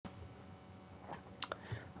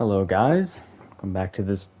Hello guys, welcome back to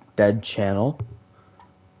this dead channel.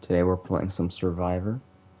 Today we're playing some Survivor,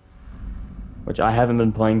 which I haven't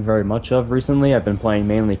been playing very much of recently. I've been playing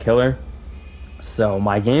mainly Killer, so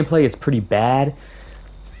my gameplay is pretty bad,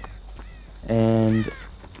 and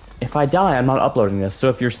if I die I'm not uploading this, so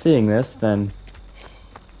if you're seeing this then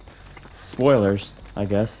spoilers, I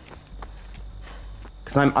guess,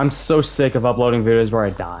 because I'm so sick of uploading videos where I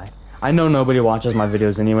die. I know nobody watches my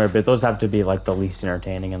videos anywhere, but those have to be like the least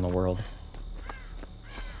entertaining in the world.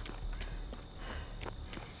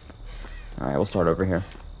 Alright, we'll start over here.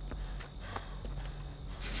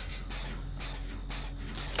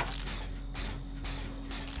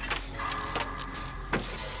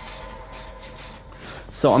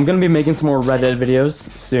 So I'm gonna be making some more Red Dead videos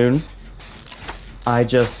soon. I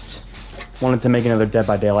just wanted to make another Dead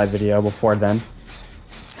by Daylight video before then,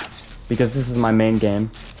 because this is my main game.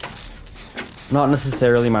 Not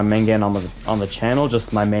necessarily my main game on the channel,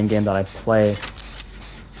 just my main game that I play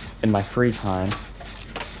in my free time,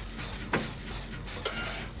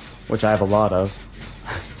 which I have a lot of.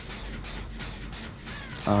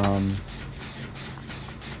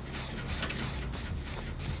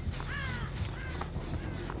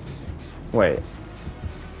 Wait.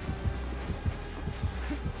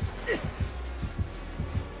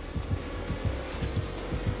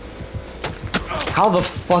 How the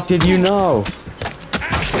fuck did you know?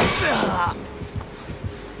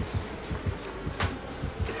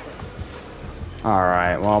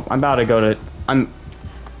 Alright, well, I'm about to go to...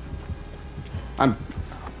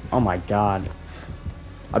 Oh my god.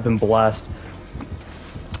 I've been blessed.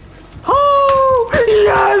 Oh!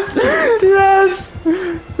 Yes! Yes!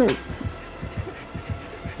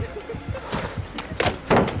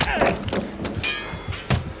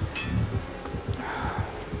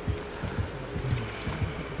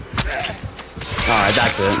 Alright,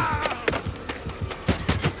 that's it.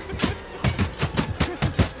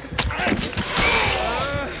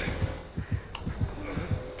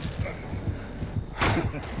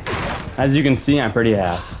 As you can see, I'm pretty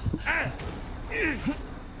ass.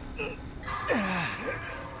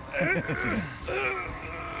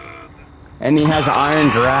 And he has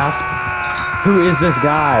iron grasp. Who is this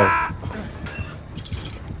guy?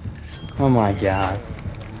 Oh my god.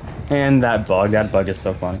 And that bug is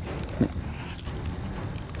so funny.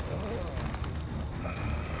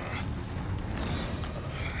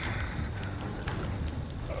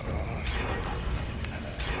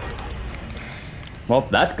 Well,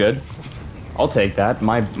 that's good. I'll take that.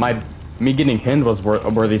 Me getting pinned was a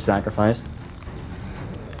worthy sacrifice.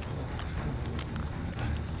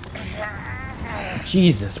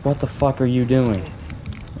 Jesus, what the fuck are you doing?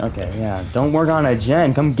 Okay, yeah, don't work on a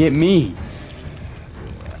gen, come get me.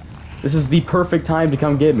 This is the perfect time to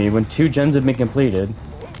come get me when 2 gens have been completed.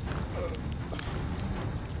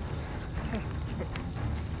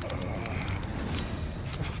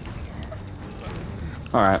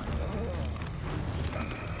 Alright.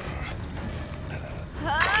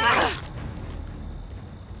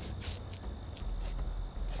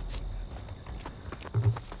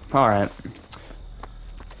 Alright.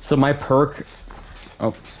 So my perk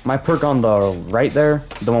on the right there,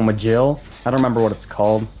 the one with Jill, I don't remember what it's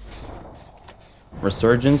called.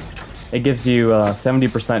 Resurgence. It gives you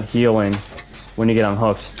 70% healing when you get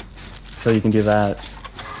unhooked. So you can do that.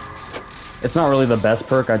 It's not really the best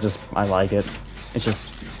perk, I like it. It's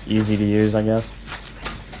just easy to use, I guess.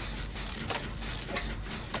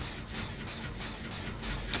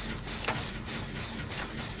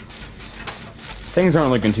 Things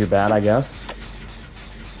aren't looking too bad, I guess.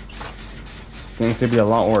 Things could be a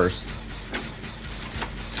lot worse.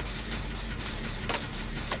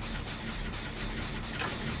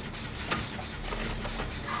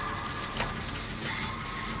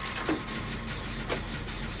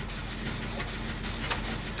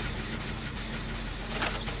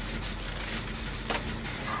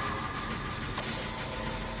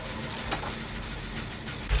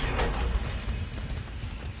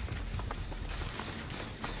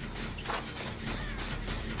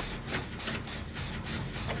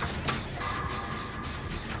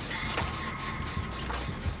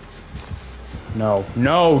 No,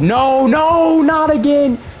 no, no, no, not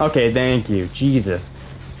again! Okay, thank you. Jesus.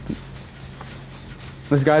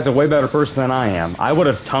 This guy's a way better person than I am. I would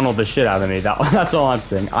have tunneled the shit out of me. That's all I'm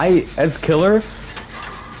saying. As Killer,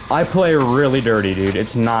 I play really dirty, dude.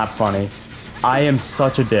 It's not funny. I am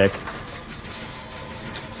such a dick.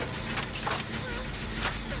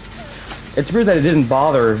 It's weird that it didn't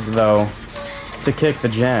bother, though, to kick the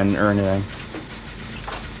gen or anything.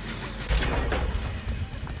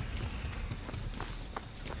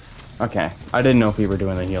 Okay, I didn't know if we were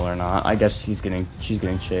doing the heal or not. I guess she's getting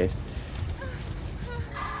chased.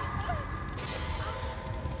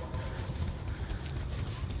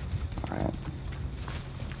 Alright.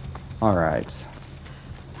 Alright.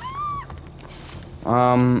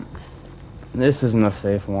 This isn't a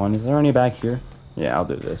safe one. Is there any back here? Yeah, I'll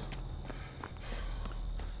do this.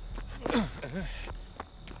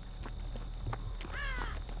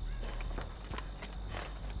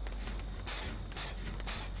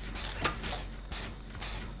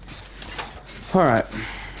 Alright.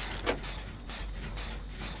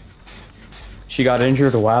 She got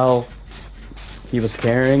injured while he was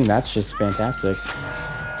carrying. That's just fantastic.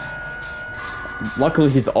 Luckily,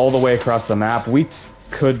 he's all the way across the map. We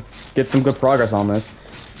could get some good progress on this.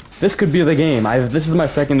 This could be the game. This is my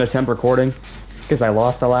second attempt recording because I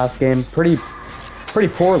lost the last game pretty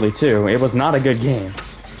poorly too. It was not a good game.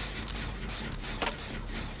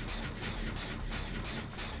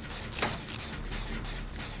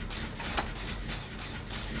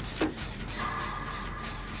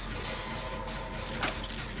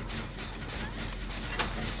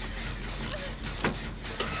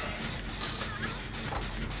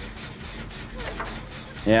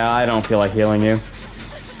 Yeah, I don't feel like healing you.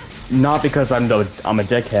 Not because I'm a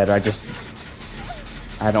dickhead.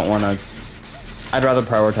 I don't want to. I'd rather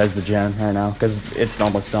prioritize the gen right now because it's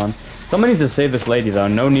almost done. Somebody needs to save this lady though.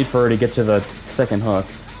 No need for her to get to the second hook.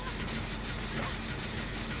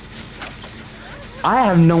 I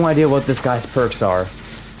have no idea what this guy's perks are.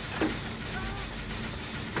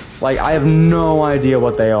 Like, I have no idea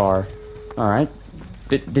what they are. Alright.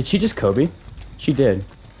 Did she just Kobe? She did.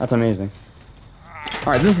 That's amazing.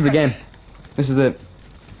 Alright, this is the game. This is it.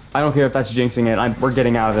 I don't care if that's jinxing it. We're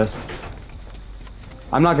getting out of this.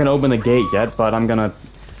 I'm not gonna open the gate yet, but I'm gonna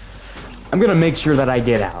make sure that I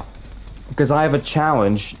get out. Because I have a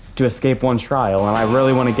challenge to escape one trial, and I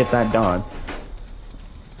really want to get that done.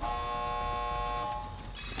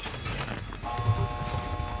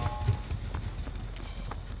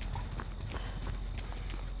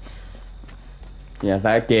 Yeah,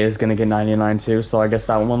 that gate is gonna get 99 too, so I guess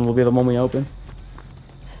that one will be the one we open.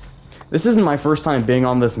 This isn't my first time being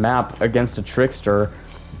on this map against a Trickster.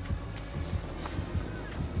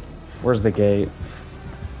 Where's the gate?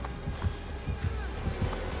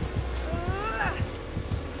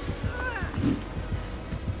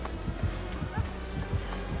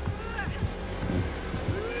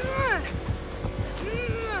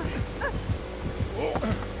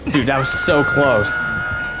 Dude, that was so close.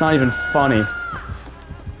 It's not even funny.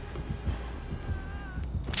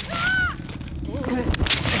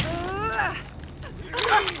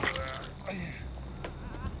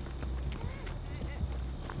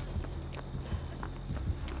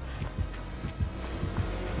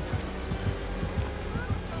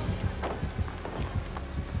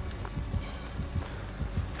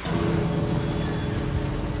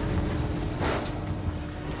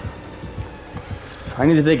 I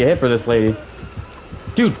need to take a hit for this lady.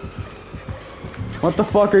 Dude! What the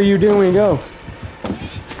fuck are you doing? Go!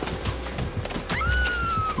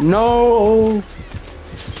 No!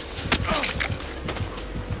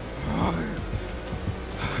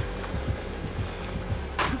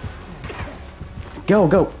 Go,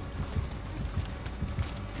 go!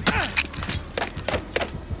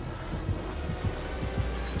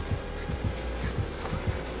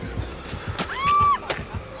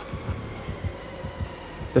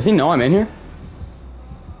 Does he know I'm in here?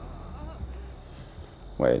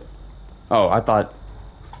 Wait. Oh, I thought...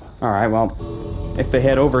 Alright, well, if they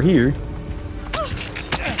head over here...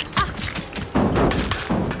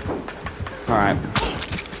 Alright.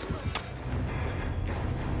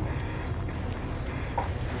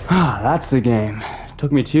 Ah, that's the game.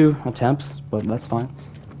 Took me 2 attempts, but that's fine.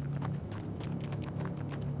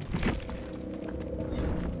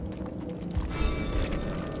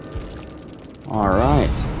 Alright.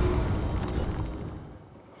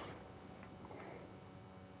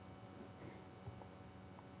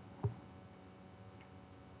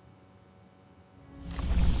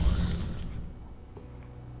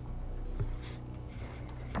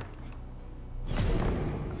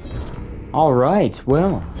 Alright,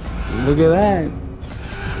 well, look at that.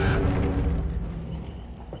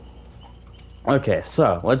 Okay,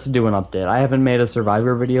 so, let's do an update. I haven't made a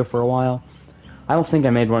Survivor video for a while. I don't think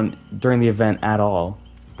I made one during the event at all,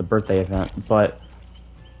 the birthday event, but,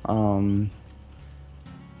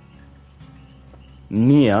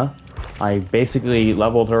 Mia, I basically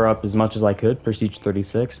leveled her up as much as I could, Prestige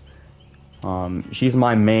 36. She's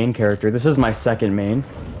my main character. This is my second main,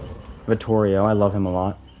 Vittorio. I love him a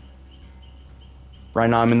lot. Right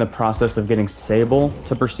now I'm in the process of getting Sable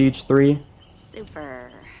to Prestige 3. Super.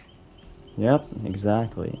 Yep,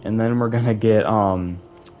 exactly. And then we're gonna get,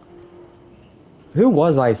 who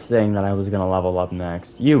was I saying that I was gonna level up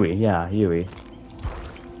next? Yui, yeah, Yui.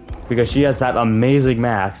 Because she has that amazing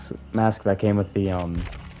mask that came with the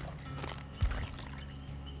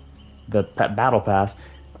battle pass.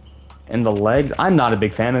 And the legs, I'm not a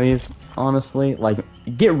big fan of these, honestly. Like,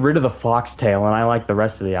 get rid of the foxtail, and I like the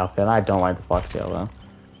rest of the outfit. I don't like the foxtail, though.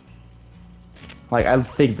 Like, I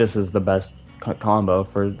think this is the best combo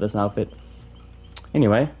for this outfit.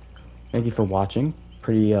 Anyway, thank you for watching.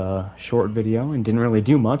 Pretty short video, and didn't really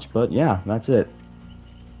do much, but yeah, that's it.